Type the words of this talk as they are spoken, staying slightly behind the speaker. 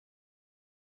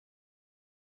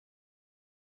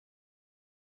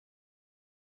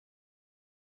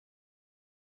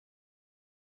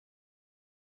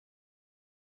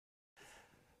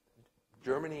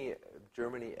Germany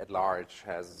at large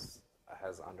has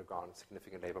undergone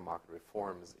significant labor market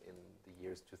reforms in the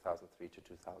years 2003 to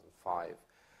 2005.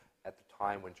 At the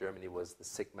time when Germany was the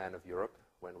sick man of Europe,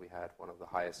 when we had one of the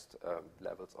highest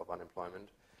levels of unemployment,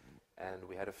 and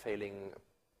we had a failing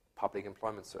public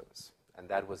employment service, and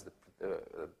that was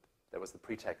the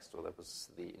pretext, or that was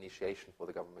the initiation for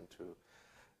the government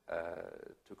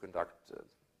to conduct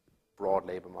broad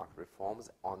labor market reforms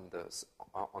on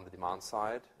the demand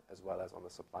side as well as on the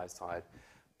supply side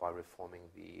by reforming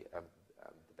the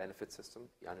benefit system,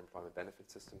 the unemployment benefit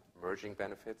system, merging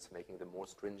benefits, making them more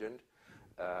stringent,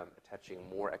 attaching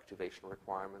more activation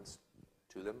requirements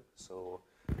to them. So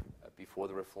before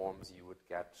the reforms, you would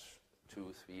get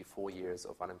 2, 3, 4 years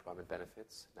of unemployment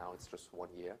benefits. Now it's just 1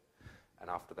 year. And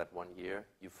after that 1 year,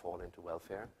 you fall into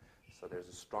welfare. So there's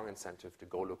a strong incentive to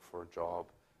go look for a job,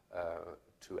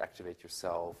 to activate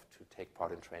yourself, to take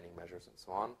part in training measures and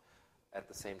so on. At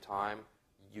the same time,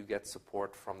 you get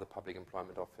support from the Public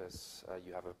Employment Office.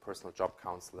 You have a personal job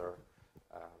counselor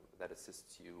that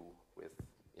assists you with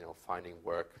finding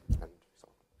work and